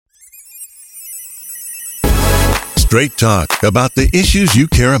Straight talk about the issues you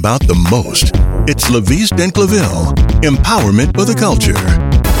care about the most. It's LaVeist and Claville, empowerment for the culture.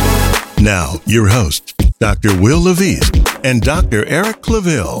 Now, your hosts, Dr. Will LaVeist and Dr. Eric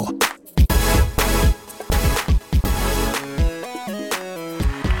Claville.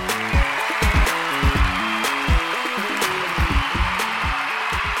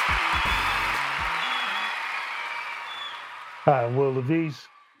 Hi, I'm Will LaVeist.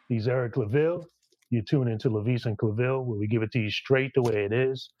 He's Eric Claville. You tune into LaVeist and Claville, where we give it to you straight the way it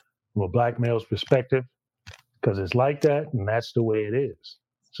is, from a black male's perspective, because it's like that, and that's the way it is.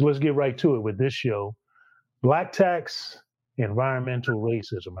 So let's get right to it with this show. Black tax, environmental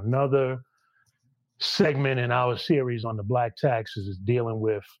racism. Another segment in our series on the black taxes is dealing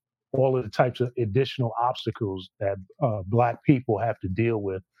with all of the types of additional obstacles that black people have to deal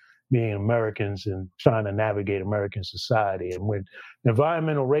with being Americans and trying to navigate American society. And with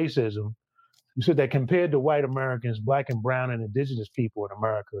environmental racism, you said that compared to white Americans, black and brown and indigenous people in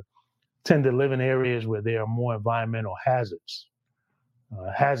America tend to live in areas where there are more environmental hazards.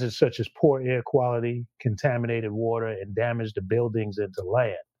 Hazards such as poor air quality, contaminated water, and damage to buildings and to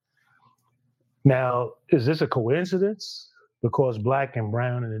land. Now, is this a coincidence because black and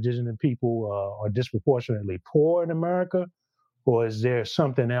brown and indigenous people are disproportionately poor in America? Or is there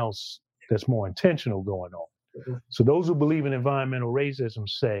something else that's more intentional going on? Mm-hmm. So those who believe in environmental racism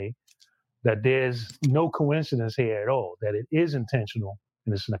say that there's no coincidence here at all, that it is intentional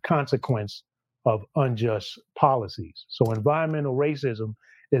and it's a consequence of unjust policies. So environmental racism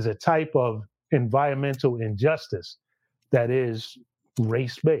is a type of environmental injustice that is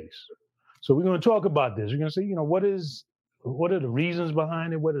race-based. So we're going to talk about this. We're going to say, what are the reasons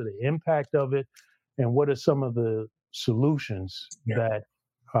behind it? What are the impact of it? And what are some of the solutions that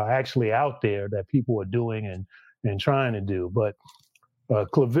are actually out there that people are doing and trying to do? But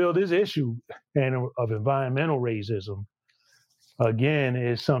Claville, this issue of environmental racism, again,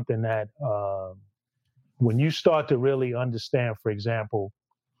 is something that when you start to really understand, for example,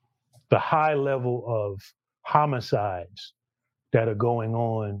 the high level of homicides that are going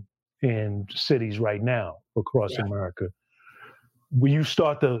on in cities right now across America, when you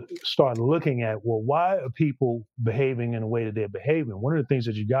start looking at, well, why are people behaving in the way that they're behaving? One of the things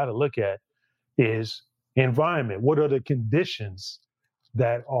that you got to look at is environment. What are the conditions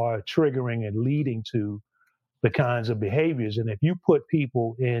that are triggering and leading to the kinds of behaviors? And if you put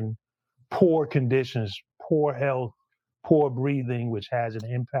people in poor conditions, poor health, poor breathing, which has an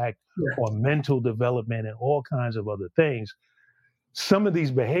impact on mental development and all kinds of other things, some of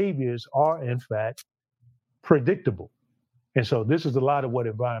these behaviors are, in fact, predictable. And so this is a lot of what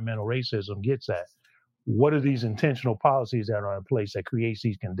environmental racism gets at. What are these intentional policies that are in place that creates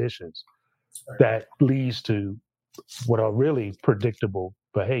these conditions that leads to what are really predictable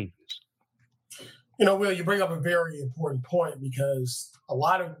behaviors? Will, you bring up a very important point, because a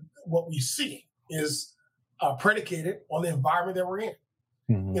lot of what we see is predicated on the environment that we're in.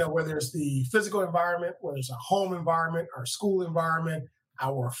 Mm-hmm. Whether it's the physical environment, whether it's our home environment, our school environment,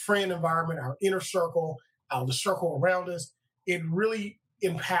 our friend environment, our inner circle, the circle around us, it really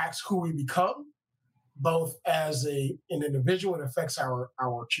impacts who we become, both as an individual. It affects our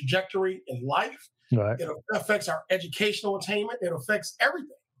trajectory in life. Right. It affects our educational attainment. It affects everything,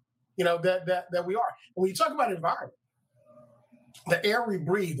 that we are. And when you talk about environment, the air we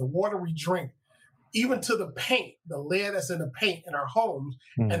breathe, the water we drink, even to the paint, the lead that's in the paint in our homes,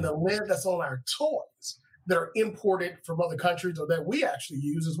 and the lead that's on our toys that are imported from other countries or that we actually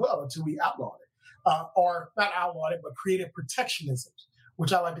use as well until we outlaw it. Or not outlawed it, but created protectionisms,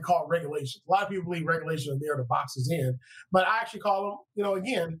 which I like to call regulations. A lot of people believe regulations are there to box us in, but I actually call them,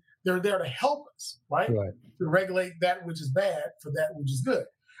 again, they're there to help us, right? To regulate that which is bad for that which is good.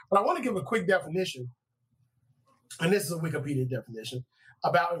 But I want to give a quick definition, and this is a Wikipedia definition,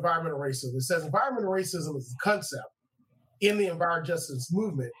 about environmental racism. It says environmental racism is a concept in the environmental justice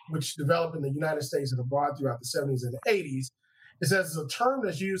movement, which developed in the United States and abroad throughout the 70s and the 80s. It says it's a term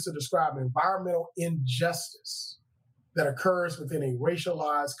that's used to describe environmental injustice that occurs within a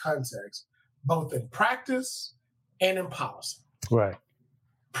racialized context, both in practice and in policy. Right.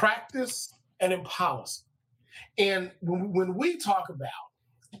 Practice and in policy. And when we talk about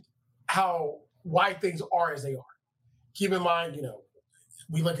why things are as they are, keep in mind,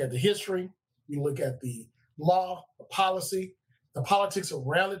 we look at the history, we look at the law, the policy, the politics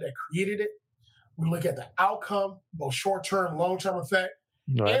around it that created it. We look at the outcome, both short-term, long-term effect,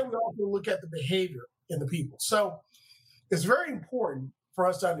 and we also look at the behavior in the people. So it's very important for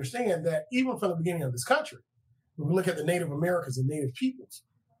us to understand that even from the beginning of this country, when we look at the Native Americans and Native peoples,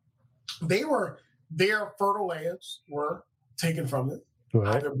 their fertile lands were taken from them,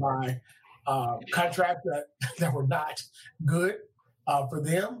 either by contracts that were not good for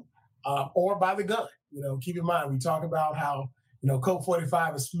them, or by the gun. Keep in mind, we talk about how, Colt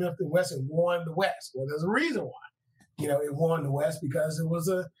 45 and Smith and Wesson won the West. Well, there's a reason why, it won the West, because it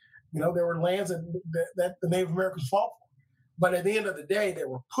was there were lands that the Native Americans fought for. But at the end of the day, they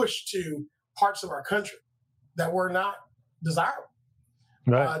were pushed to parts of our country that were not desirable.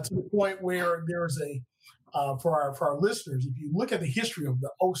 Right. To the point where there's for our listeners, if you look at the history of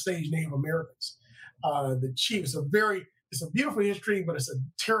the Osage Native Americans, the chiefs, it's a beautiful history, but it's a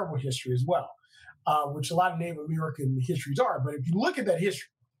terrible history as well, which a lot of Native American histories are. But if you look at that history,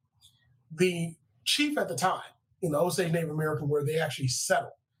 the chief at the time in the Osage Native American, where they actually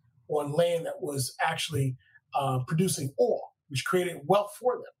settled on land that was actually producing oil, which created wealth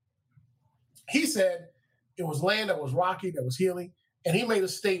for them, he said it was land that was rocky, that was hilly, and he made a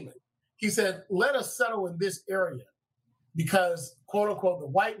statement. He said, let us settle in this area because, quote unquote, the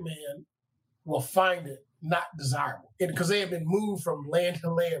white man will find it not desirable. Because they have been moved from land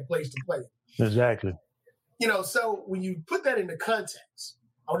to land, place to place. Exactly. So when you put that into context,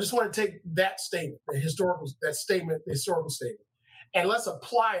 I just want to take that statement, the historical statement, and let's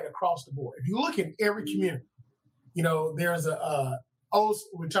apply it across the board. If you look in every community, there's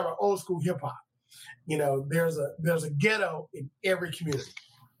we talk about old school hip hop. There's a ghetto in every community.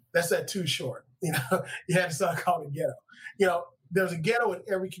 That's that too short. You had a song called a ghetto. There's a ghetto in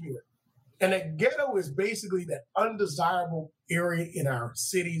every community. And a ghetto is basically that undesirable area in our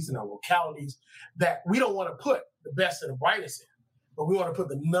cities and our localities that we don't want to put the best and the brightest in, but we want to put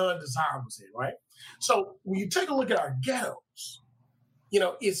the non-desirables in, right? So when you take a look at our ghettos,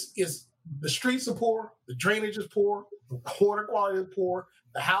 it's the streets are poor, the drainage is poor, the water quality is poor,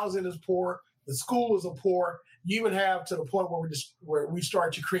 the housing is poor, the schools are poor. You even have to the point where we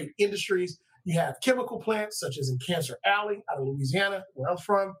start to create industries. You have chemical plants, such as in Cancer Alley out of Louisiana, where I'm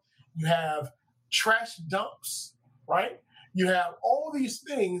from. You have trash dumps, right? You have all these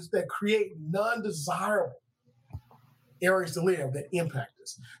things that create non-desirable areas to live that impact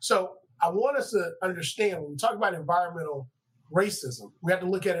us. So I want us to understand, when we talk about environmental racism, we have to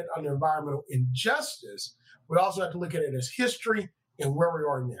look at it under environmental injustice. We also have to look at it as history and where we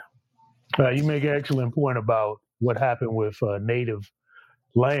are now. You make an excellent point about what happened with native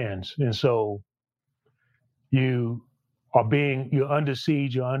lands. And so you're under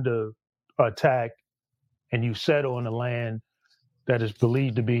siege, you're under attack, and you settle on a land that is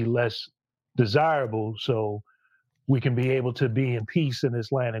believed to be less desirable, so we can be able to be in peace in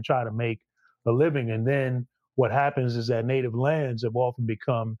this land and try to make a living. And then what happens is that native lands have often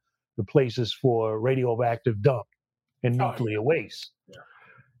become the places for radioactive dump and nuclear waste. Yeah.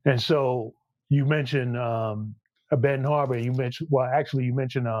 And so you mentioned Benton Harbor. You mentioned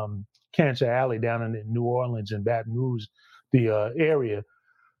Cancer Alley down in New Orleans and Baton Rouge, the area.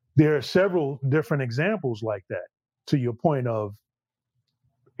 There are several different examples like that, to your point of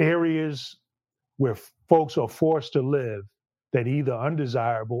areas where folks are forced to live that either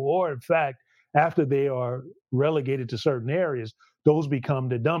undesirable or, in fact, after they are relegated to certain areas, those become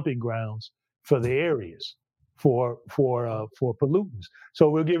the dumping grounds for the areas for pollutants. So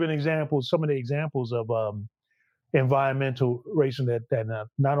we'll give some of the examples of environmental racism that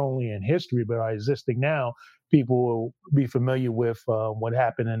not only in history but are existing now. People will be familiar with what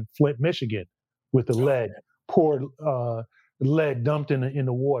happened in Flint, Michigan, with the lead dumped in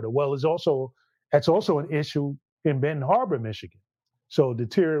the water. Well, that's also an issue in Benton Harbor, Michigan. So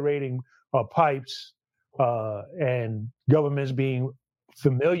deteriorating pipes and governments being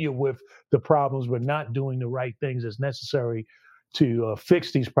familiar with the problems but not doing the right things as necessary to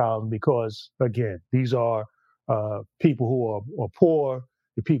fix these problems, because, again, these are people who are poor,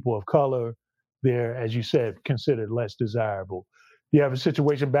 the people of color. They're, as you said, considered less desirable. You have a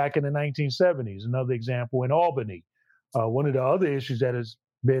situation back in the 1970s, another example in Albany. One of the other issues that has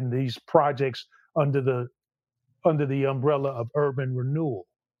been these projects under the umbrella of urban renewal,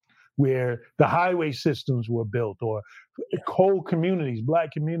 where the highway systems were built, or whole communities,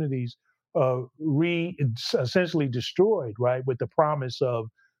 Black communities, essentially destroyed, right, with the promise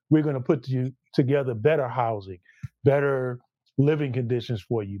of, we're going to put together better housing, better living conditions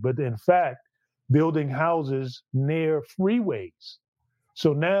for you. But in fact, building houses near freeways.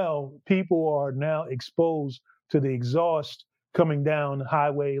 So now people are now exposed to the exhaust coming down the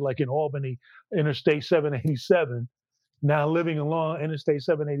highway, like in Albany, Interstate 787, now living along Interstate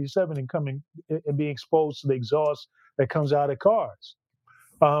 787 and being exposed to the exhaust that comes out of cars.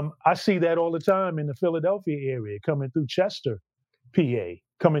 I see that all the time in the Philadelphia area, coming through Chester, PA,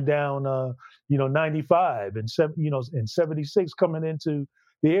 coming down 95 and 76, coming into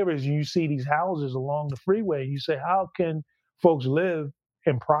the areas. You see these houses along the freeway. You say, how can folks live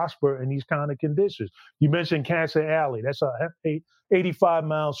and prosper in these kind of conditions. You mentioned Cancer Alley. That's a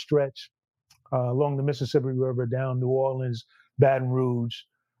 85-mile stretch along the Mississippi River down New Orleans, Baton Rouge,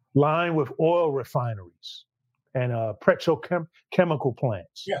 lined with oil refineries and petrochemical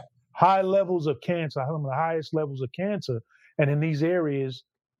plants. Yeah. High levels of cancer, some of the highest levels of cancer. And in these areas,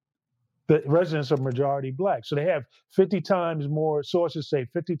 the residents are majority Black. So they have 50 times more, sources say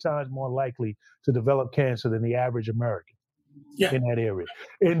 50 times more likely to develop cancer than the average American in that area.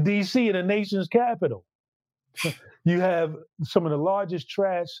 In D.C., the nation's capital, you have some of the largest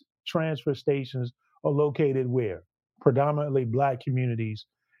trash transfer stations are located where? Predominantly Black communities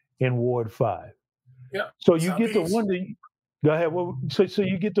in Ward 5. Yeah. So you get to wonder, go ahead. Well, so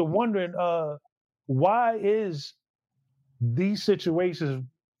you get to wondering, why is these situations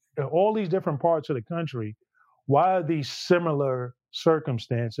in all these different parts of the country, why are these similar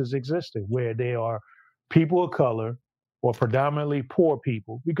circumstances existing where they are people of color or predominantly poor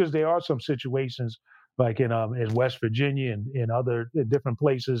people? Because there are some situations like in West Virginia and in other different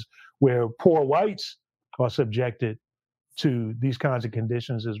places where poor whites are subjected to these kinds of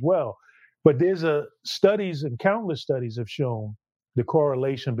conditions as well. But there's studies, and countless studies have shown the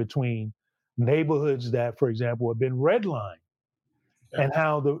correlation between neighborhoods that, for example, have been redlined and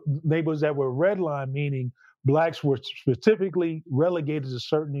how the neighborhoods that were redlined, meaning Blacks were specifically relegated to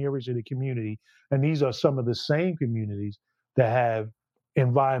certain areas of the community. And these are some of the same communities that have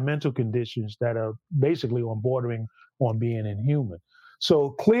environmental conditions that are basically bordering on being inhuman.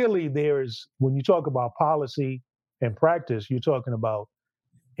 So clearly when you talk about policy and practice, you're talking about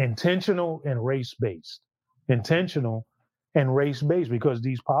intentional and race-based. Intentional and race-based because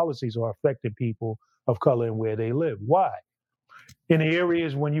these policies are affecting people of color and where they live. Why? In the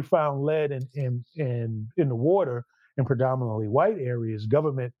areas when you found lead in the water in predominantly white areas,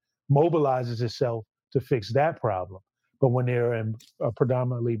 government mobilizes itself to fix that problem. But when they're in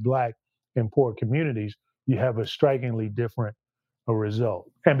predominantly Black and poor communities, you have a strikingly different result.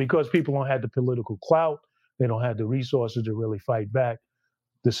 And because people don't have the political clout, they don't have the resources to really fight back,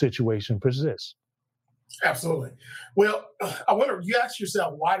 the situation persists. Absolutely. Well, I wonder, you ask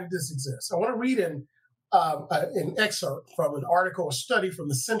yourself, why did this exist? I want to read an excerpt from an article, a study from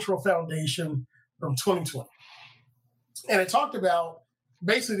the Central Foundation from 2020. And it talked about,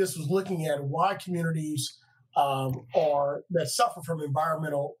 basically this was looking at why communities that suffer from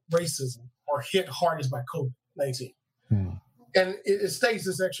environmental racism are hit hardest by COVID-19. And this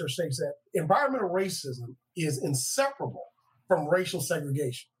excerpt states that environmental racism is inseparable from racial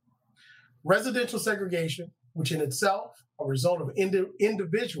segregation. Residential segregation, which in itself a result of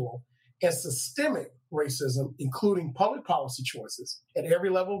individual and systemic racism, including public policy choices at every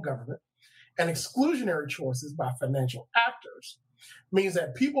level of government, and exclusionary choices by financial actors, means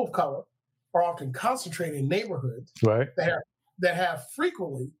that people of color are often concentrated in neighborhoods that have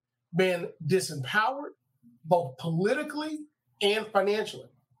frequently been disempowered, both politically and financially.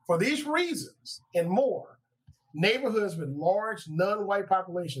 For these reasons and more, neighborhoods with large non-white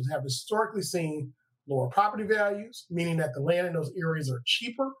populations have historically seen lower property values, meaning that the land in those areas are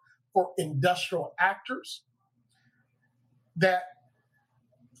cheaper for industrial actors that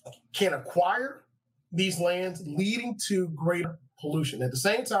can acquire these lands, leading to greater pollution. At the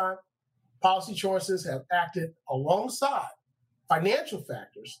same time, policy choices have acted alongside financial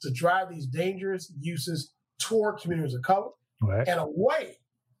factors to drive these dangerous uses toward communities of color and away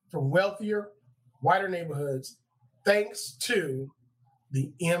from wealthier, whiter neighborhoods, thanks to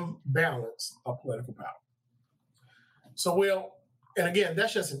the imbalance of political power. So, and again,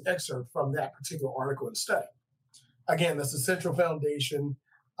 that's just an excerpt from that particular article and study. Again, that's the Central Foundation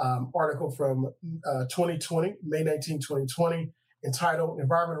article from 2020, May 19, 2020, entitled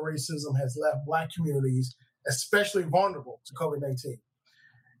Environmental Racism Has Left Black Communities Especially Vulnerable to COVID-19.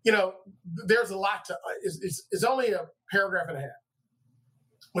 You know, there's a lot to, it's only a paragraph and a half,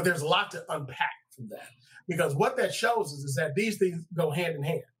 but there's a lot to unpack from that. Because what that shows is that these things go hand in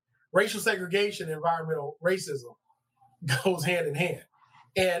hand. Racial segregation and environmental racism goes hand in hand.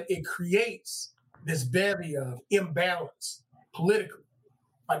 And it creates this bevy of imbalance politically,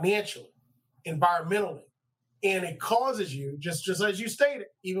 financially, environmentally. And it causes you, just as you stated,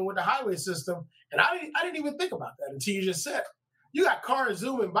 even with the highway system, and I didn't even think about that until you just said it. You got cars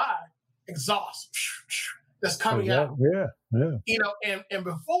zooming by, exhaust that's coming out. Yeah. You know, and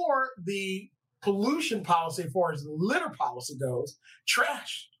before the pollution policy, as far as litter policy goes,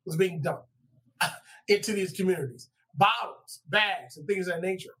 trash was being dumped into these communities, bottles, bags, and things of that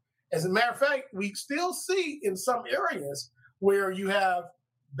nature. As a matter of fact, we still see in some areas where you have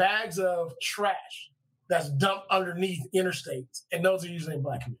bags of trash that's dumped underneath interstates, and those are usually in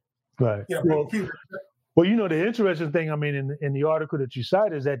Black communities. Right. You know, Well, the interesting thing, in the article that you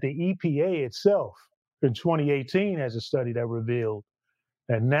cite is that the EPA itself in 2018 has a study that revealed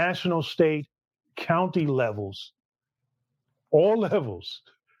at national, state, county levels, all levels,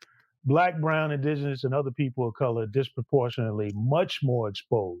 Black, brown, indigenous, and other people of color disproportionately much more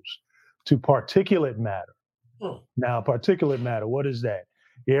exposed to particulate matter. Now, particulate matter, what is that?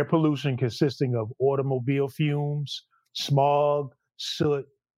 Air pollution consisting of automobile fumes, smog, soot,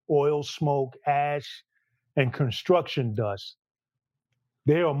 oil smoke, ash, and construction dust.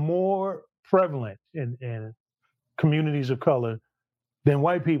 They are more prevalent in communities of color than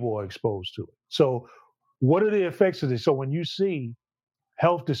white people are exposed to it. So what are the effects of this? So when you see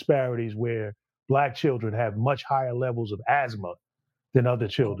health disparities where Black children have much higher levels of asthma than other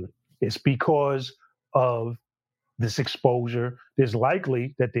children, it's because of this exposure. There's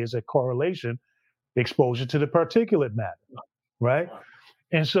likely that there's a correlation, exposure to the particulate matter, right?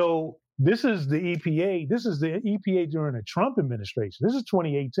 And so this is the EPA. This is the EPA during the Trump administration. This is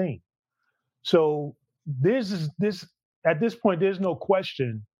 2018. So at this point, there's no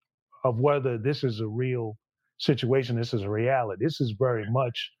question of whether this is a real situation. This is a reality. This is very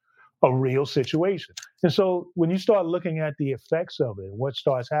much a real situation. And so when you start looking at the effects of it, what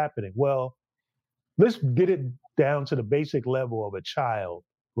starts happening? Well, let's get it down to the basic level of a child,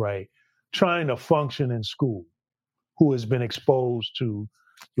 right? Trying to function in school, who has been exposed to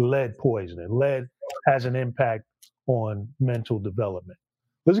lead poisoning. Lead has an impact on mental development.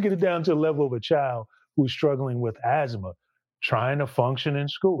 Let's get it down to the level of a child who's struggling with asthma, trying to function in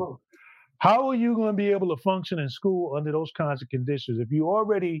school. How are you going to be able to function in school under those kinds of conditions if you're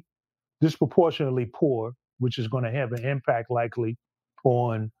already disproportionately poor, which is going to have an impact likely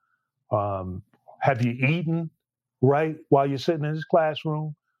on have you eaten right while you're sitting in this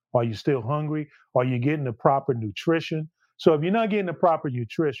classroom? Are you still hungry? Are you getting the proper nutrition? So if you're not getting the proper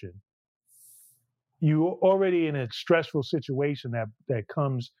nutrition, you're already in a stressful situation that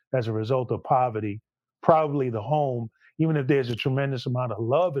comes as a result of poverty. Probably the home, even if there's a tremendous amount of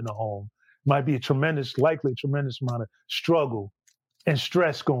love in the home, might be likely a tremendous amount of struggle and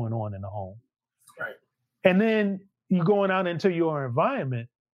stress going on in the home. Right. And then you're going out into your environment,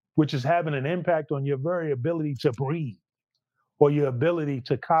 which is having an impact on your very ability to breathe or your ability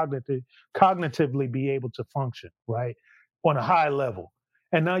to cognitively be able to function, right, on a high level.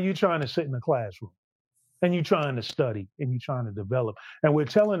 And now you're trying to sit in the classroom and you're trying to study and you're trying to develop. And we're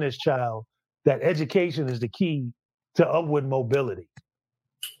telling this child that education is the key to upward mobility.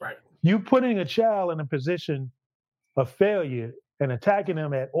 Right. You putting a child in a position of failure and attacking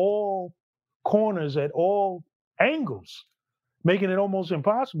them at all corners, at all angles, making it almost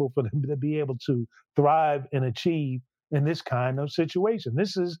impossible for them to be able to thrive and achieve in this kind of situation.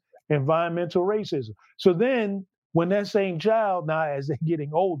 This is environmental racism. So then when that same child now, as they're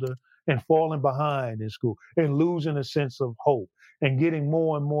getting older and falling behind in school and losing a sense of hope and getting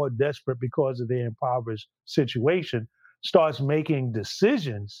more and more desperate because of their impoverished situation, starts making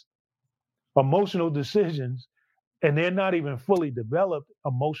decisions, emotional decisions, and they're not even fully developed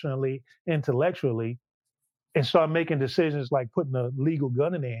emotionally, intellectually, and start making decisions like putting a legal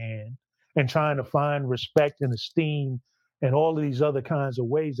gun in their hand and trying to find respect and esteem and all of these other kinds of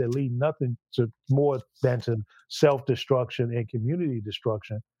ways that lead nothing to more than to self-destruction and community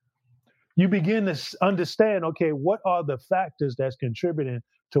destruction. You begin to understand, okay, what are the factors that's contributing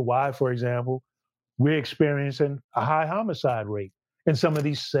to why, for example, we're experiencing a high homicide rate in some of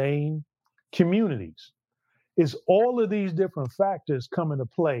these same communities? Is all of these different factors come into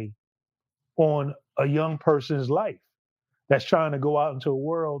play on a young person's life that's trying to go out into a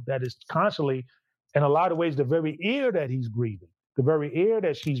world that is constantly, in a lot of ways, the very air that he's breathing, the very air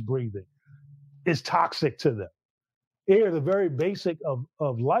that she's breathing is toxic to them. Air, the very basic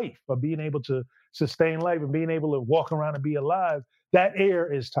of life, of being able to sustain life and being able to walk around and be alive, that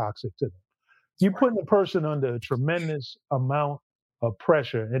air is toxic to them. You're putting a person under a tremendous amount of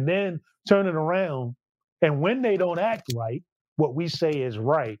pressure and then turning around, and when they don't act right, what we say is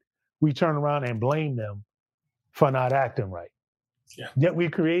right, we turn around and blame them for not acting right. Yeah. Yet we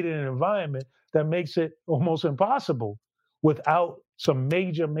created an environment that makes it almost impossible without some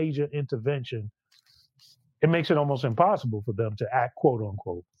major, major intervention. It makes it almost impossible for them to act, quote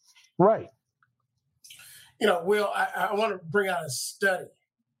unquote, right. Will, I want to bring out a study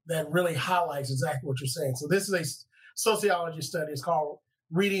that really highlights exactly what you're saying. So this is a sociology study. It's called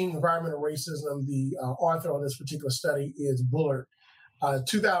Reading Environmental Racism. The author on this particular study is Bullard,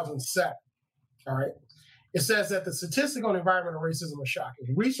 2007. All right. It says that the statistics on environmental racism are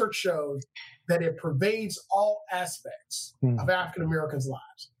shocking. Research shows that it pervades all aspects of African Americans'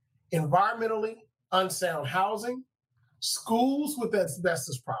 lives. Environmentally unsound housing, schools with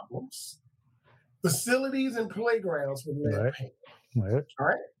asbestos problems, Facilities and playgrounds with lead paint. Right. All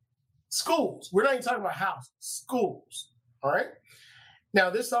right. Schools. We're not even talking about houses. Schools. All right. Now,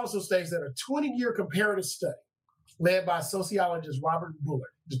 this also states that a 20-year comparative study led by sociologist Robert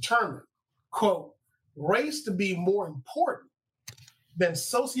Bullard determined, quote, race to be more important than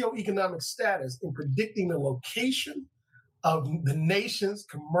socioeconomic status in predicting the location of the nation's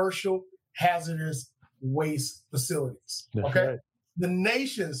commercial hazardous waste facilities. That's okay? Right. The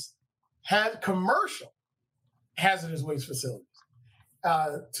nation's had commercial hazardous waste facilities.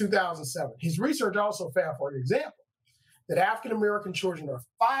 2007. His research also found, for example, that African American children are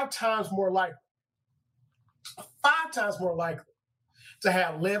 5 times more likely to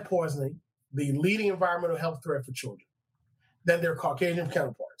have lead poisoning, the leading environmental health threat for children, than their Caucasian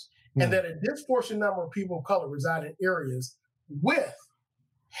counterparts. And that a disproportionate number of people of color reside in areas with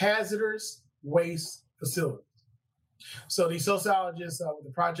hazardous waste facilities. So these sociologists with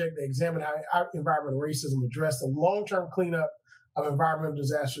the project, they examined how environmental racism addressed the long-term cleanup of environmental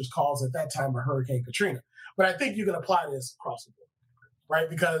disasters caused at that time by Hurricane Katrina. But I think you can apply this across the board, right?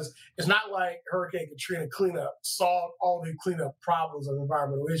 Because it's not like Hurricane Katrina cleanup solved all the cleanup problems of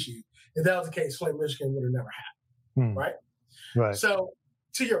environmental issues. If that was the case, Flint, Michigan would have never happened, right? Right. So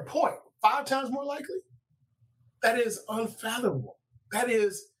to your point, 5 times more likely? That is unfathomable. That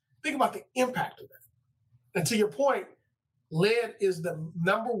is, think about the impact of that. And to your point, lead is the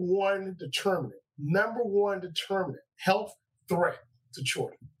number one determinant health threat to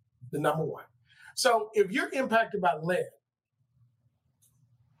children, the number one. So if you're impacted by lead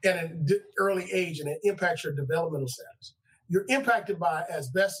at an early age and it impacts your developmental status, you're impacted by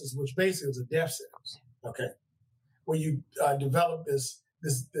asbestos, which basically is a death sentence, okay? Where you develop this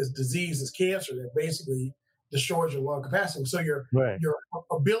disease, this cancer that basically destroys your lung capacity. So your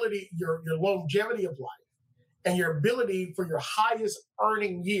ability, your longevity of life, and your ability for your highest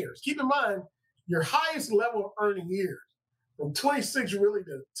earning years. Keep in mind, your highest level of earning years from 26 really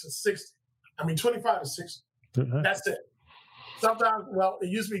to 60. 25 to 60. Mm-hmm. That's it. Sometimes, it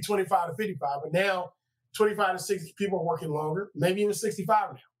used to be 25 to 55, but now 25 to 60 people are working longer, maybe even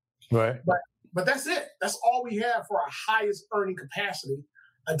 65 now. Right. But that's it. That's all we have for our highest earning capacity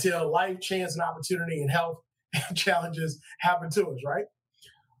until life, chance, and opportunity and health challenges happen to us, right?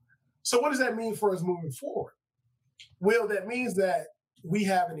 So what does that mean for us moving forward? Well, that means that we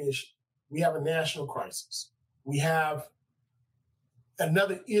have an issue. We have a national crisis. We have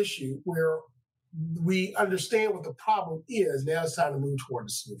another issue where we understand what the problem is. Now it's time to move toward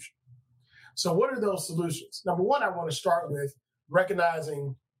the solution. So what are those solutions? Number one, I want to start with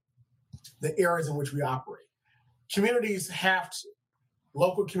recognizing the areas in which we operate. Communities have to,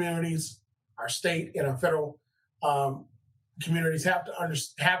 local communities, our state and our federal communities have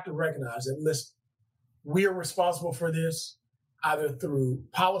to recognize that, listen, we are responsible for this either through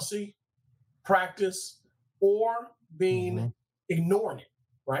policy, practice, or being ignoring it,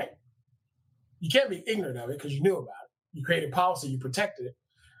 right? You can't be ignorant of it because you knew about it. You created policy, you protected it.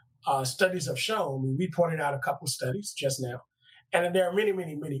 Studies have shown, we pointed out a couple of studies just now, and there are many,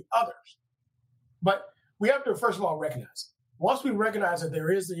 many, many others. But we have to, first of all, recognize it. Once we recognize that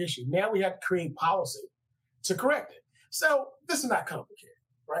there is the issue, now we have to create policy to correct it. So this is not complicated,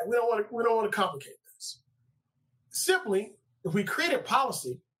 right? We don't want to complicate this. Simply, if we create a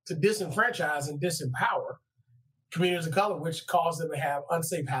policy to disenfranchise and disempower communities of color, which cause them to have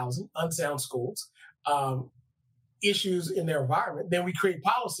unsafe housing, unsound schools, issues in their environment, then we create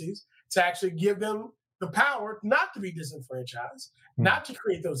policies to actually give them the power not to be disenfranchised, not to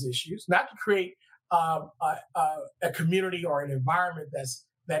create those issues, not to create a community or an environment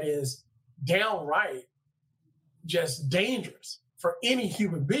that is downright just dangerous for any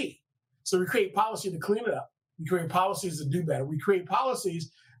human being. So we create policy to clean it up. We create policies to do better. We create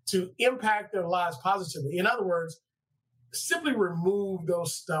policies to impact their lives positively. In other words, simply remove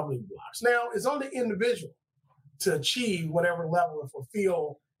those stumbling blocks. Now, it's on the individual to achieve whatever level and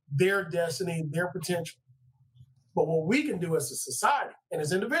fulfill their destiny, their potential. But what we can do as a society and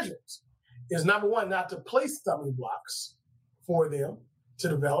as individuals is, number one, not to place stumbling blocks for them to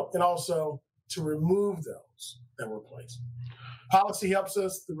develop, and also to remove those that were placed. Policy helps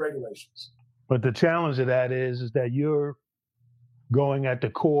us through regulations. But the challenge of that is that you're going at the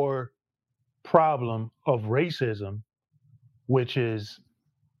core problem of racism, which is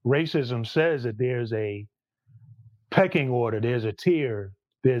racism says that there's a pecking order, there's a tier,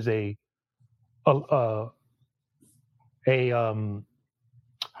 there's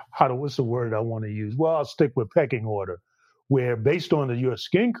what's the word I want to use? Well, I'll stick with pecking order, where based on your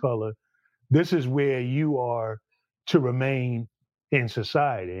skin color, this is where you are to remain in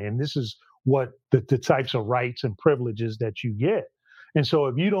society. And this is what the types of rights and privileges that you get. And so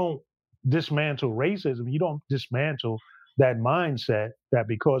if you don't dismantle racism, you don't dismantle that mindset that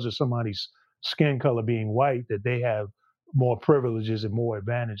because of somebody's skin color being white, that they have more privileges and more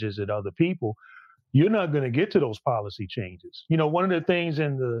advantages than other people. You're not going to get to those policy changes. One of the things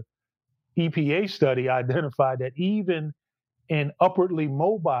in the EPA study identified that even in upwardly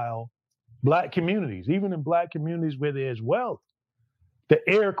mobile Black communities, even in Black communities where there's wealth, the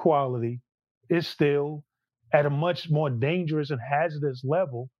air quality is still at a much more dangerous and hazardous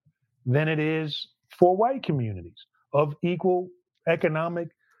level than it is for white communities of equal economic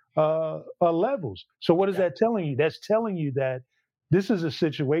levels. So what is that telling you? That's telling you that this is a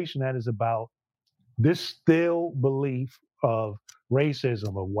situation that is about this still belief of racism,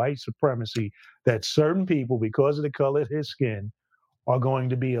 of white supremacy, that certain people, because of the color of his skin, are going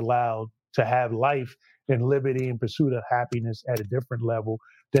to be allowed to have life and liberty and pursuit of happiness at a different level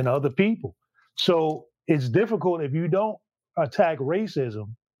than other people. So it's difficult if you don't attack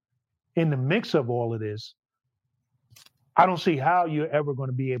racism in the mix of all of this. I don't see how you're ever going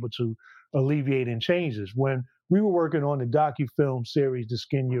to be able to alleviate and change this. When we were working on the docu-film series, The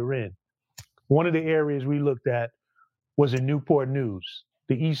Skin You're In, one of the areas we looked at was in Newport News,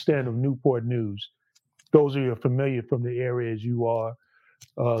 the east end of Newport News. Those of you who are familiar from the areas you are,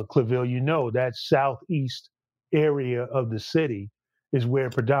 Claville, that southeast area of the city is where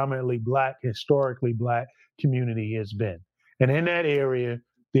predominantly Black, historically Black community has been. And in that area,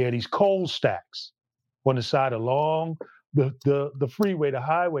 there are these coal stacks on the side along the freeway, the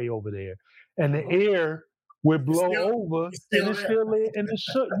highway over there. And the air would blow over, and it's still there. And the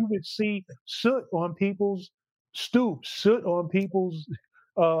soot, you would see soot on people's stoops, soot on people's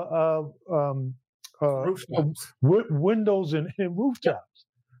windows and rooftops,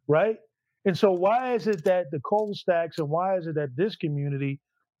 right? And so why is it that the coal stacks, and why is it that this community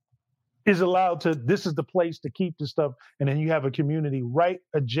is allowed to, this is the place to keep the stuff, and then you have a community right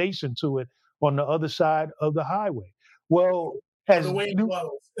adjacent to it on the other side of the highway? Well, as the wind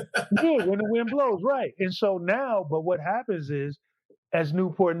blows. Yeah, when the wind blows, right. And so now, but what happens is, as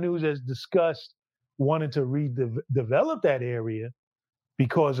Newport News has discussed wanting to redevelop that area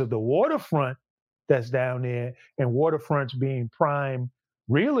because of the waterfront that's down there, and waterfronts being prime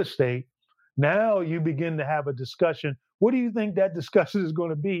real estate, now you begin to have a discussion. What do you think that discussion is going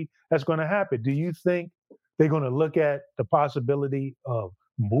to be that's going to happen? Do you think they're going to look at the possibility of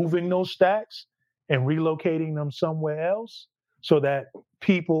moving those stacks and relocating them somewhere else so that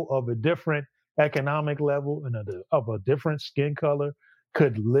people of a different economic level and of a different skin color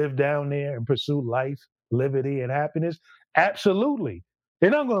could live down there and pursue life, liberty, and happiness? Absolutely. They're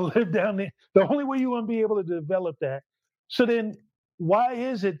not going to live down there. The only way you're going to be able to develop that. So then why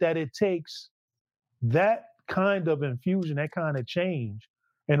is it that it takes that kind of infusion, that kind of change,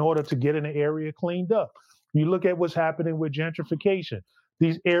 in order to get an area cleaned up? You look at what's happening with gentrification.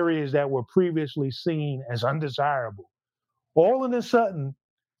 These areas that were previously seen as undesirable, all of a sudden,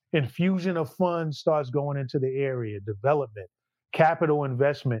 infusion of funds starts going into the area, development, capital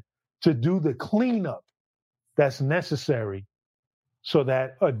investment to do the cleanup that's necessary so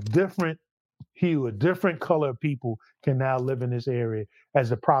that a different hue, a different color of people can now live in this area as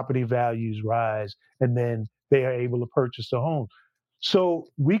the property values rise, and then they are able to purchase a home. So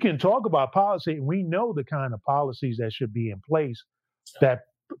we can talk about policy, and we know the kind of policies that should be in place that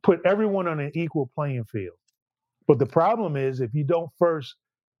put everyone on an equal playing field. But the problem is, if you don't first,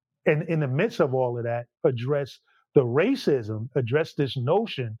 and in the midst of all of that, address the racism, address this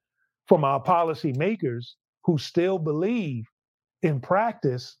notion from our policymakers who still believe in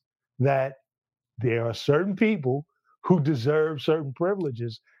practice that there are certain people who deserve certain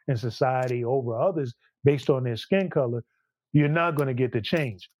privileges in society over others based on their skin color, you're not going to get the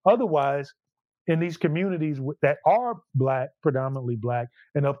change. Otherwise, in these communities that are Black, predominantly Black,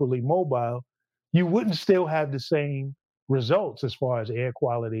 and upwardly mobile, you wouldn't still have the same results as far as air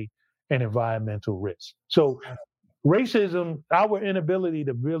quality and environmental risks. So racism, our inability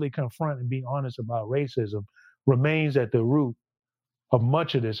to really confront and be honest about racism remains at the root of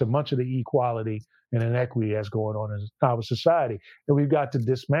much of this and much of the equality and inequity that's going on in our society. And we've got to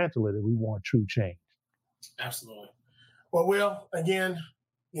dismantle it if we want true change. Absolutely. Well, Will, again,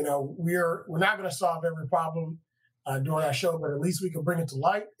 we're not going to solve every problem during our show, but at least we can bring it to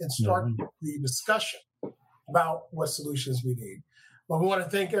light and start the discussion about what solutions we need. But we want to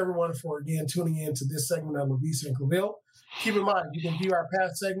thank everyone for, again, tuning in to this segment of LaVista and Claville. Keep in mind, you can view our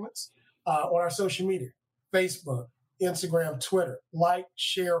past segments on our social media, Facebook, Instagram, Twitter. Like,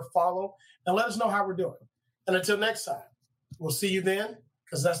 share, follow, and let us know how we're doing. And until next time, we'll see you then,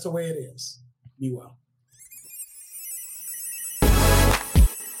 because that's the way it is. Be well.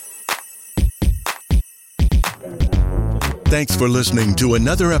 Thanks for listening to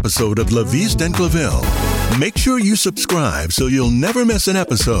another episode of LaViste and Claville. Make sure you subscribe so you'll never miss an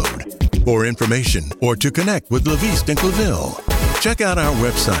episode. For information or to connect with LaViste and Claville, check out our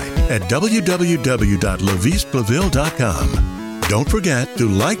website at www.lavisteclaville.com. Don't forget to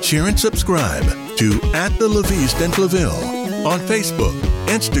like, share, and subscribe to @the LaViste and Claville on Facebook,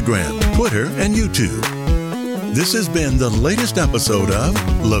 Instagram, Twitter, and YouTube. This has been the latest episode of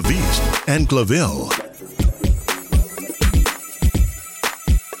LaViste and Claville.